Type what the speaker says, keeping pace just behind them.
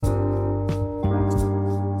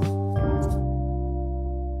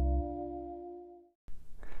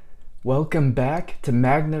Welcome back to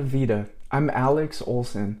Magna Vita. I'm Alex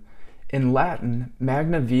Olson. In Latin,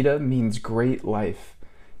 Magna Vita means great life.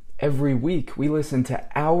 Every week, we listen to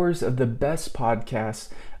hours of the best podcasts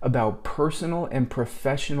about personal and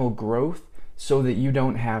professional growth so that you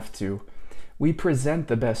don't have to. We present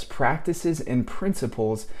the best practices and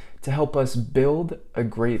principles to help us build a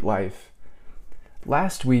great life.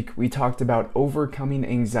 Last week, we talked about overcoming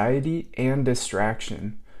anxiety and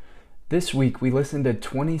distraction. This week, we listened to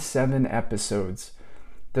 27 episodes.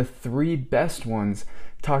 The 3 best ones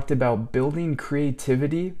talked about building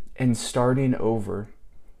creativity and starting over.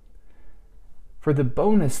 For the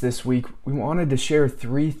bonus this week, we wanted to share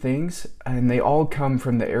 3 things, and they all come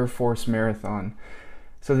from the Air Force Marathon.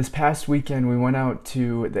 So this past weekend, we went out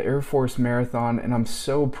to the Air Force Marathon, and I'm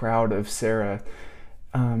so proud of Sarah.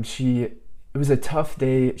 It was a tough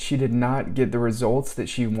day. She did not get the results that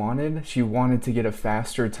she wanted. She wanted to get a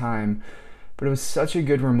faster time, but it was such a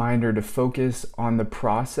good reminder to focus on the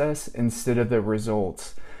process instead of the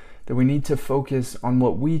results, that we need to focus on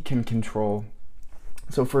what we can control.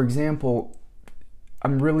 So for example,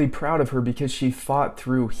 I'm really proud of her because she fought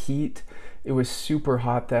through heat. It was super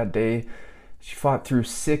hot that day. She fought through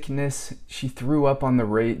sickness. She threw up on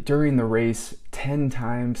during the race 10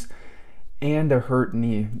 times. And a hurt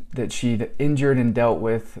knee that she'd injured and dealt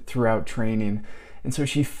with throughout training. And so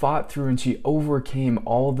she fought through and she overcame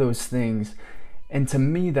all those things. And to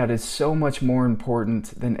me, that is so much more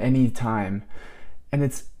important than any time. And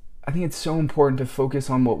I think it's so important to focus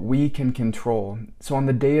on what we can control. So on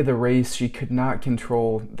the day of the race, she could not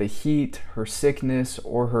control the heat, her sickness,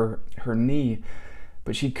 or her knee.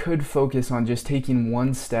 But she could focus on just taking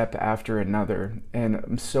one step after another. And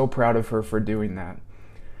I'm so proud of her for doing that.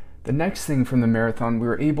 The next thing from the marathon, we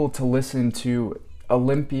were able to listen to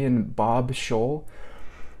Olympian Bob Scholl.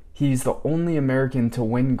 He's the only American to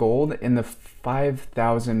win gold in the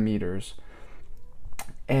 5,000 meters.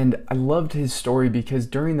 And I loved his story because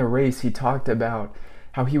during the race, he talked about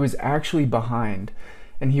how he was actually behind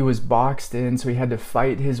and he was boxed in, so he had to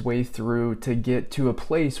fight his way through to get to a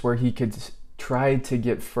place where he could try to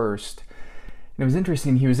get first. And it was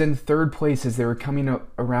interesting, he was in 3rd place as they were coming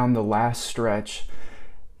around the last stretch.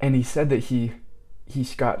 And he said that he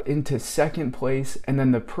got into 2nd place, and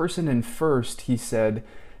then the person in 1st, he said,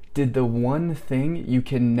 did the one thing you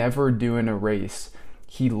can never do in a race.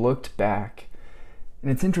 He looked back. And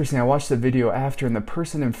it's interesting, I watched the video after, and the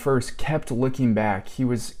person in 1st kept looking back. He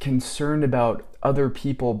was concerned about other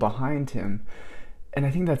people behind him. And I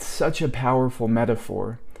think that's such a powerful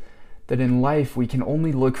metaphor, that in life we can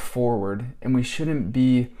only look forward, and we shouldn't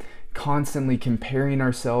be constantly comparing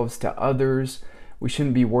ourselves to others. We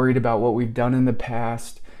shouldn't be worried about what we've done in the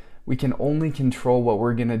past. We can only control what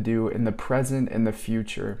we're going to do in the present and the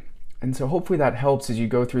future. And so hopefully that helps as you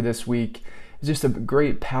go through this week. It's just a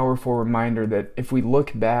great, powerful reminder that if we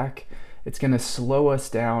look back, it's going to slow us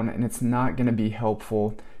down and it's not going to be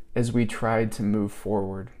helpful as we try to move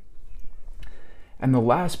forward. And the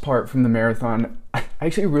last part from the marathon, I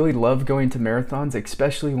actually really love going to marathons,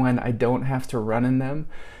 especially when I don't have to run in them.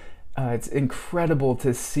 It's incredible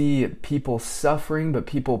to see people suffering, but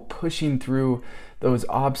people pushing through those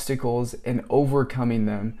obstacles and overcoming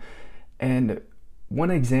them. And one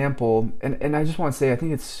example, and I just want to say, I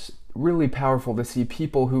think it's really powerful to see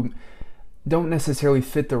people who don't necessarily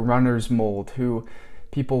fit the runner's mold,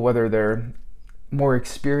 people, whether they're more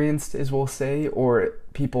experienced, as we'll say, or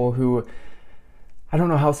people who, I don't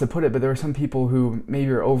know how else to put it, but there are some people who maybe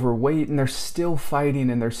are overweight and they're still fighting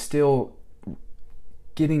and they're still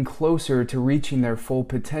getting closer to reaching their full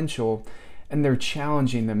potential, and they're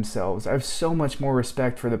challenging themselves. I have so much more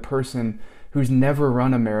respect for the person who's never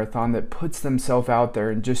run a marathon that puts themselves out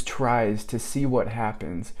there and just tries to see what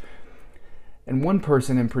happens. And one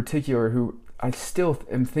person in particular who I still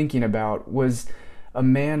am thinking about was a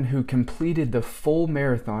man who completed the full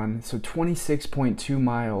marathon, so 26.2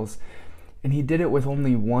 miles, and he did it with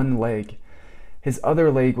only one leg. His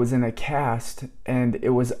other leg was in a cast, and it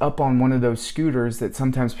was up on one of those scooters that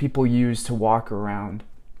sometimes people use to walk around.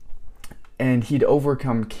 And he'd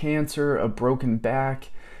overcome cancer, a broken back,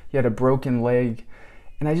 he had a broken leg,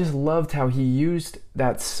 and I just loved how he used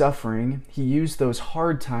that suffering, he used those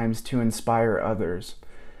hard times to inspire others.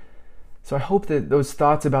 So I hope that those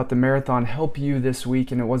thoughts about the marathon help you this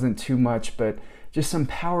week, and it wasn't too much, but just some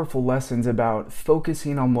powerful lessons about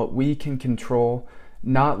focusing on what we can control,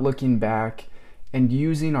 not looking back, and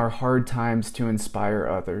using our hard times to inspire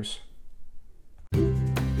others.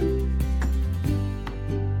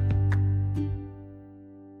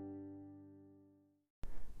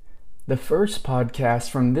 The first podcast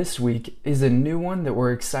from this week is a new one that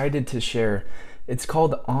we're excited to share. It's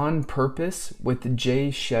called On Purpose with Jay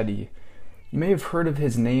Shetty. You may have heard of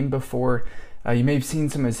his name before. You may have seen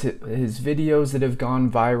some of his videos that have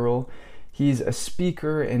gone viral. He's a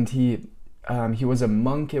speaker, and he was a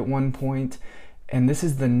monk at one point. And this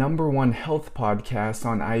is the #1 health podcast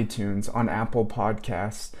on iTunes, on Apple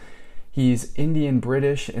Podcasts. He's Indian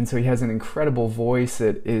British, and so he has an incredible voice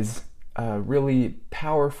that is really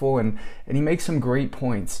powerful, and he makes some great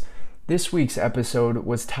points. This week's episode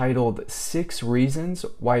was titled 6 Reasons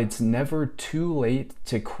Why It's Never Too Late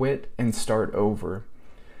to Quit and Start Over.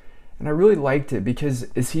 And I really liked it because,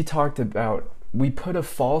 as he talked about, we put a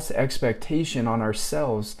false expectation on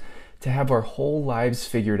ourselves to have our whole lives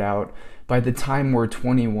figured out by the time we're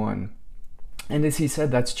 21. And as he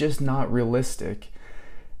said, that's just not realistic.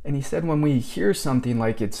 And he said when we hear something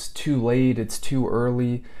like it's too late, it's too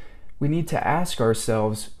early, we need to ask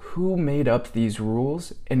ourselves, who made up these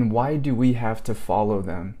rules and why do we have to follow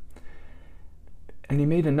them? And he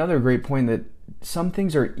made another great point that some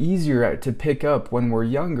things are easier to pick up when we're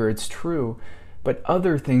younger, it's true, but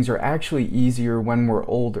other things are actually easier when we're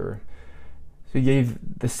older. So he gave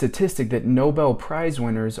the statistic that Nobel Prize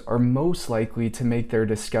winners are most likely to make their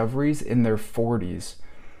discoveries in their 40s.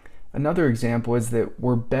 Another example is that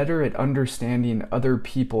we're better at understanding other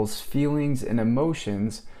people's feelings and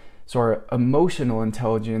emotions, so our emotional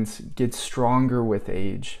intelligence gets stronger with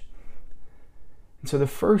age. And so the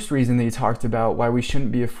first reason that he talked about why we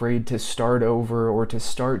shouldn't be afraid to start over or to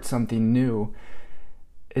start something new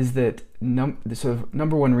is that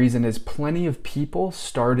 #1 reason is plenty of people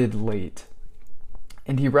started late.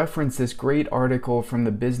 And he referenced this great article from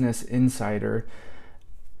the Business Insider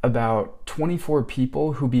about 24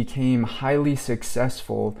 people who became highly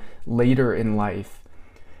successful later in life.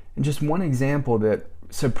 And just one example that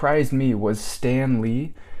surprised me was Stan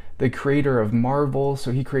Lee, the creator of Marvel.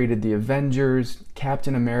 So he created the Avengers,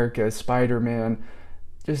 Captain America, Spider-Man,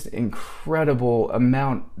 just incredible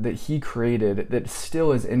amount that he created that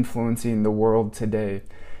still is influencing the world today.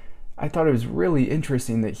 I thought it was really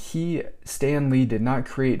interesting that Stan Lee, did not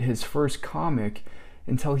create his first comic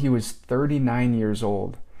until he was 39 years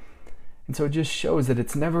old. And so it just shows that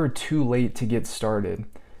it's never too late to get started.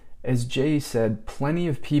 As Jay said, plenty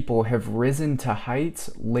of people have risen to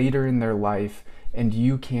heights later in their life, and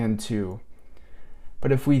you can too.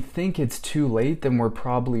 But if we think it's too late, then we're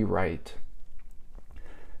probably right.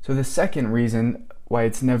 So the second reason why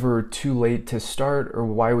it's never too late to start, or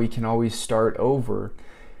why we can always start over,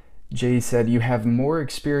 Jay said, you have more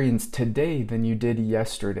experience today than you did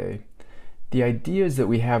yesterday. The ideas that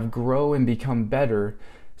we have grow and become better,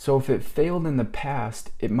 so if it failed in the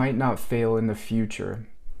past, it might not fail in the future.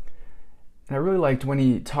 And I really liked when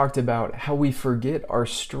he talked about how we forget our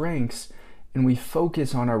strengths and we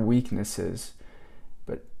focus on our weaknesses.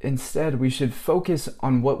 But instead, we should focus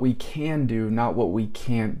on what we can do, not what we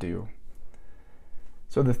can't do.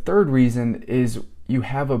 So the third reason is you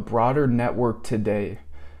have a broader network today.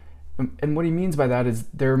 And what he means by that is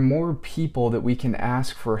there are more people that we can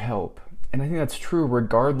ask for help. And I think that's true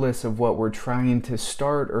regardless of what we're trying to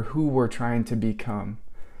start or who we're trying to become.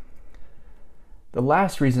 The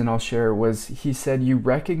last reason I'll share was he said you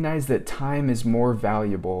recognize that time is more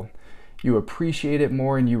valuable. You appreciate it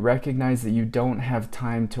more, and you recognize that you don't have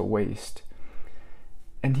time to waste.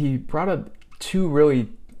 And he brought up 2 really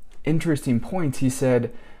interesting points. He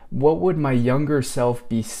said, what would my younger self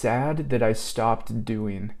be sad that I stopped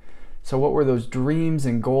doing? So what were those dreams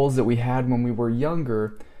and goals that we had when we were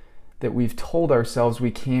younger that we've told ourselves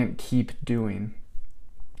we can't keep doing?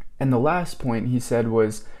 And the last point he said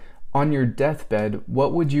was, on your deathbed,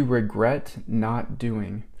 what would you regret not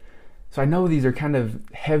doing? So I know these are kind of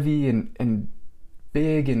heavy and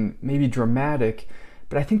big and maybe dramatic,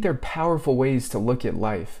 but I think they're powerful ways to look at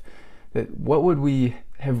life. That what would we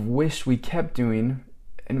have wished we kept doing,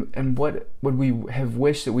 and what would we have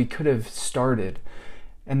wished that we could have started?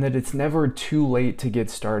 And that it's never too late to get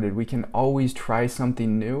started. We can always try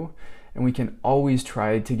something new, and we can always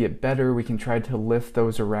try to get better. We can try to lift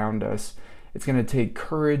those around us. It's going to take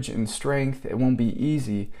courage and strength. It won't be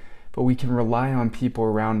easy, but we can rely on people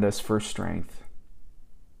around us for strength.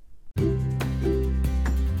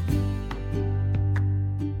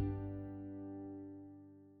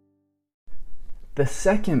 The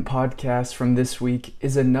second podcast from this week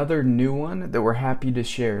is another new one that we're happy to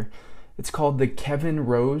share. It's called The Kevin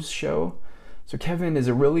Rose Show. So Kevin is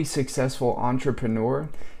a really successful entrepreneur.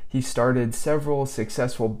 He started several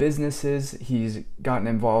successful businesses. He's gotten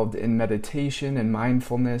involved in meditation and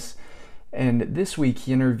mindfulness. And this week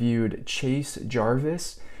he interviewed Chase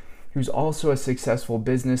Jarvis, who's also a successful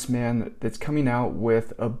businessman that's coming out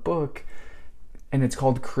with a book and it's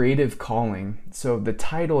called Creative Calling. So the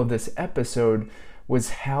title of this episode was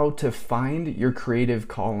How to Find Your Creative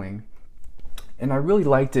Calling. And I really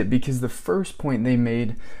liked it because the first point they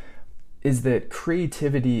made is that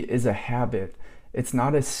creativity is a habit. It's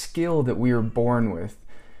not a skill that we are born with.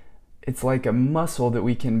 It's like a muscle that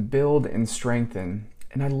we can build and strengthen.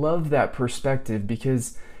 And I love that perspective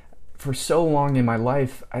because for so long in my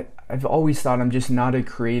life, I've always thought I'm just not a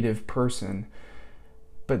creative person.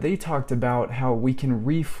 But they talked about how we can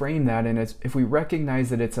reframe that, and if we recognize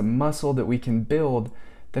that it's a muscle that we can build,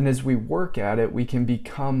 then as we work at it, we can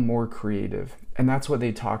become more creative. And that's what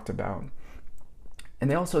they talked about. And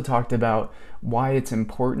they also talked about why it's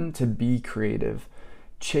important to be creative.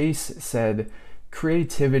 Chase said,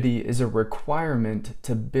 creativity is a requirement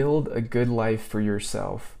to build a good life for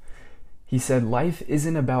yourself. He said, life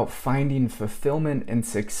isn't about finding fulfillment and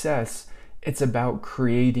success, it's about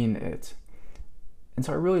creating it. And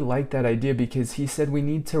so I really like that idea because he said we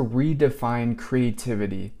need to redefine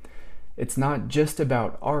creativity. It's not just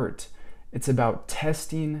about art, it's about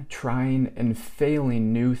testing, trying, and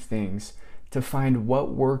failing new things to find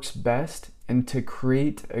what works best and to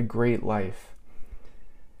create a great life.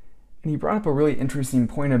 And he brought up a really interesting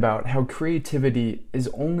point about how creativity is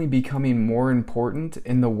only becoming more important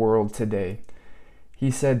in the world today. He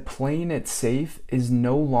said playing it safe is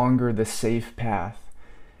no longer the safe path.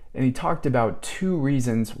 And he talked about 2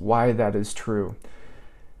 reasons why that is true.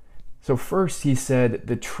 So first, he said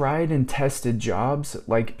the tried and tested jobs,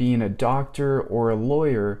 like being a doctor or a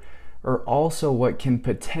lawyer, are also what can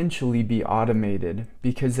potentially be automated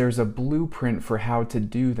because there's a blueprint for how to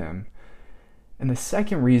do them. And the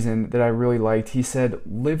second reason that I really liked, he said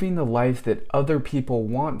living the life that other people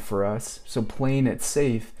want for us, so playing it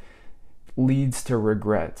safe, leads to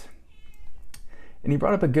regret. And he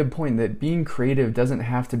brought up a good point that being creative doesn't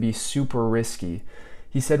have to be super risky.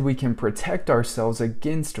 He said we can protect ourselves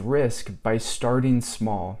against risk by starting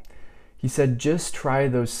small. He said just try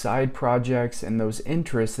those side projects and those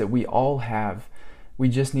interests that we all have. We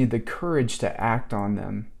just need the courage to act on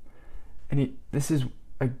them. And this is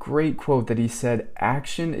a great quote that he said,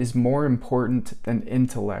 action is more important than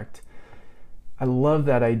intellect. I love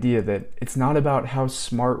that idea that it's not about how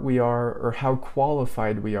smart we are or how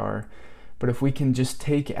qualified we are, but if we can just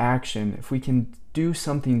take action, if we can do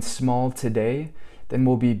something small today, then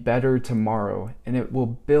we'll be better tomorrow, and it will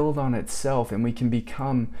build on itself, and we can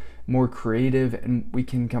become more creative, and we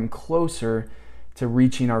can come closer to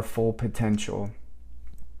reaching our full potential.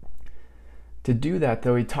 To do that,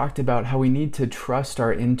 though, he talked about how we need to trust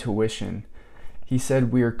our intuition. He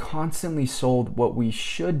said we are constantly sold what we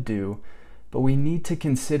should do, but we need to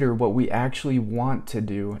consider what we actually want to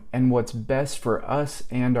do and what's best for us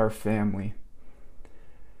and our family.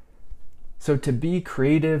 So to be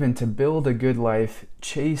creative and to build a good life,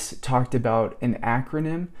 Chase talked about an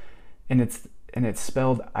acronym, and it's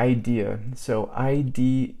spelled IDEA. So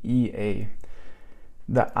IDEA.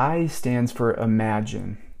 The I stands for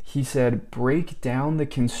imagine. He said, break down the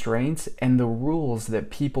constraints and the rules that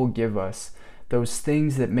people give us, those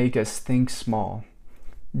things that make us think small.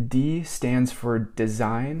 D stands for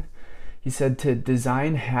design. He said to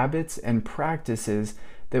design habits and practices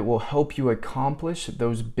that will help you accomplish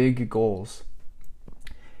those big goals.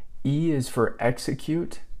 E is for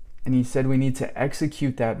execute, and he said we need to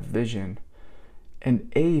execute that vision. And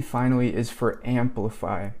A finally is for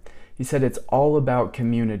amplify. He said it's all about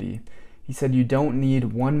community. He said you don't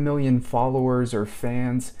need 1 million followers or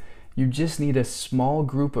fans. You just need a small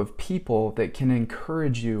group of people that can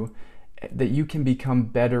encourage you, that you can become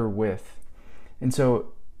better with. And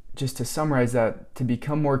so just to summarize that, to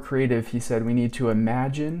become more creative, he said we need to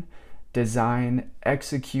imagine, design,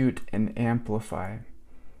 execute, and amplify.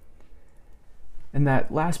 And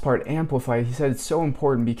that last part, amplify, he said it's so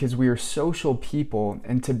important because we are social people,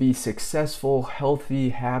 and to be successful, healthy,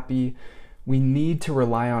 happy, we need to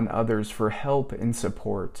rely on others for help and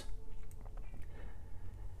support.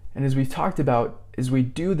 And as we've talked about, as we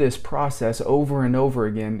do this process over and over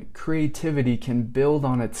again, creativity can build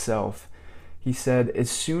on itself. He said, as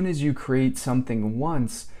soon as you create something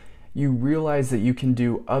once, you realize that you can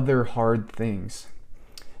do other hard things.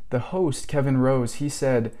 The host, Kevin Rose, he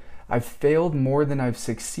said, I've failed more than I've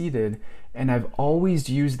succeeded, and I've always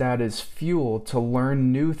used that as fuel to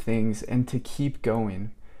learn new things and to keep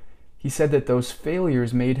going. He said that those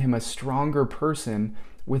failures made him a stronger person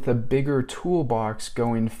with a bigger toolbox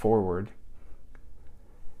going forward.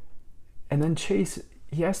 And then Chase,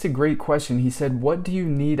 he asked a great question. He said, what do you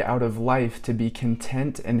need out of life to be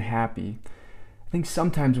content and happy? I think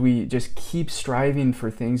sometimes we just keep striving for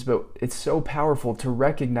things, but it's so powerful to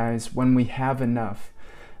recognize when we have enough.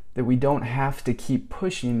 that we don't have to keep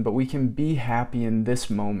pushing, but we can be happy in this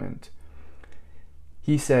moment.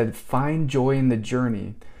 He said, find joy in the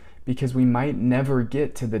journey because we might never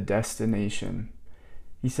get to the destination.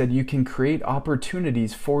 He said, you can create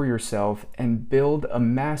opportunities for yourself and build a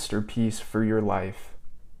masterpiece for your life.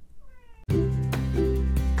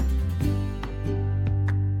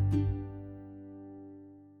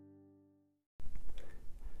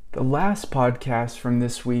 The last podcast from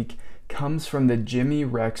this week comes from the Jimmy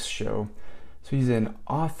Rex Show. So he's an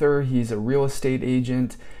author, he's a real estate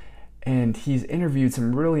agent, and he's interviewed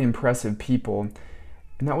some really impressive people.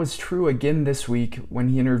 And that was true again this week when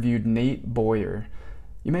he interviewed Nate Boyer.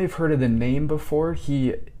 You may have heard of the name before.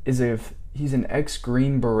 He's an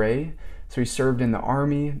ex-Green Beret, so he served in the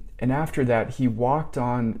Army, and after that he walked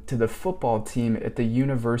on to the football team at the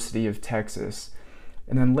University of Texas.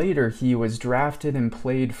 And then later he was drafted and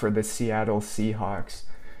played for the Seattle Seahawks.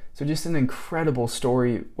 So just an incredible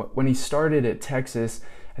story. When he started at Texas,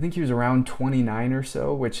 I think he was around 29 or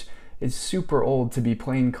so, which is super old to be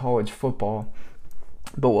playing college football.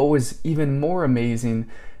 But what was even more amazing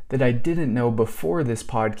that I didn't know before this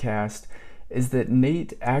podcast is that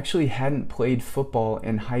Nate actually hadn't played football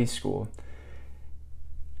in high school.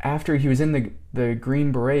 After he was in the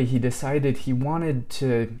Green Beret, he decided he wanted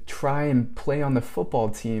to try and play on the football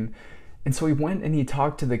team. And so he went and he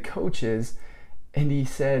talked to the coaches, and he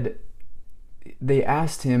said, they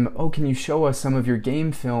asked him, can you show us some of your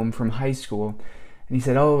game film from high school? And he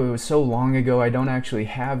said, it was so long ago, I don't actually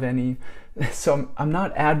have any. So I'm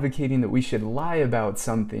not advocating that we should lie about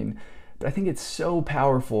something, but I think it's so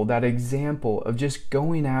powerful, that example of just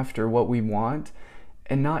going after what we want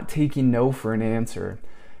and not taking no for an answer.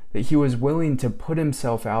 That he was willing to put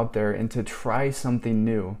himself out there and to try something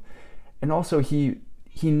new. And also he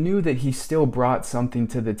knew that he still brought something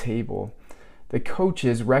to the table. The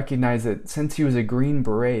coaches recognized that since he was a Green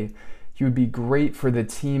Beret, he would be great for the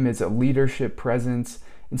team as a leadership presence.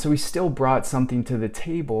 And so he still brought something to the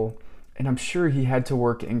table. And I'm sure he had to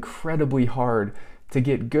work incredibly hard to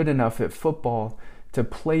get good enough at football to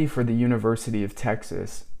play for the University of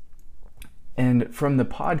Texas. And from the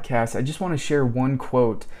podcast, I just want to share one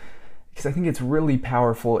quote because I think it's really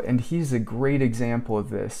powerful, and he's a great example of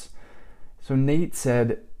this. So Nate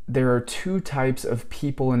said, there are two types of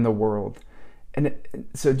people in the world. And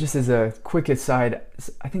so just as a quick aside,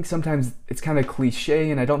 I think sometimes it's kind of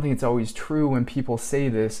cliche, and I don't think it's always true when people say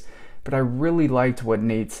this, but I really liked what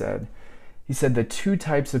Nate said. He said, the two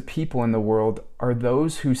types of people in the world are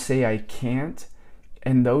those who say I can't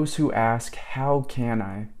and those who ask, how can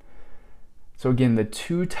I? So again, the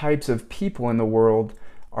two types of people in the world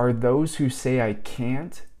are those who say I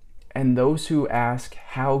can't and those who ask,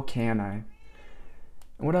 how can I?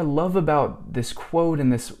 And what I love about this quote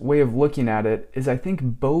and this way of looking at it is I think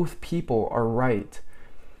both people are right.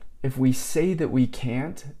 If we say that we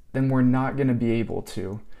can't, then we're not going to be able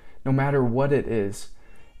to, no matter what it is.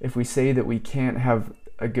 If we say that we can't have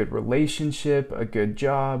a good relationship, a good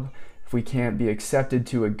job, if we can't be accepted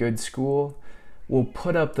to a good school, we'll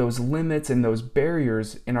put up those limits and those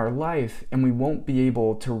barriers in our life, and we won't be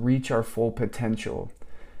able to reach our full potential.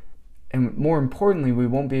 And more importantly, we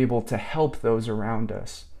won't be able to help those around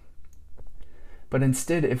us. But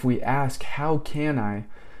instead, if we ask, how can I?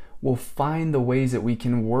 We'll find the ways that we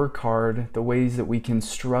can work hard, the ways that we can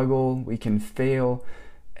struggle, we can fail,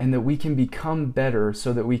 and that we can become better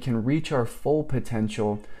so that we can reach our full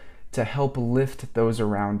potential to help lift those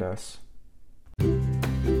around us.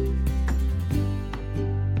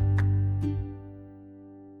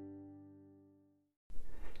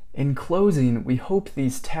 In closing, we hope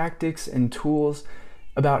these tactics and tools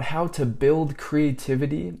about how to build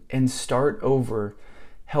creativity and start over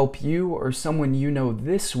help you or someone you know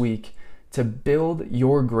this week to build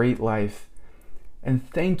your great life. And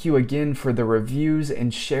thank you again for the reviews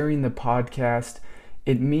and sharing the podcast.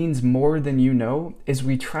 It means more than you know as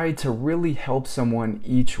we try to really help someone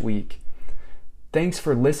each week. Thanks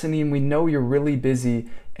for listening. We know you're really busy,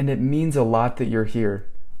 and it means a lot that you're here.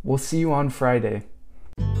 We'll see you on Friday.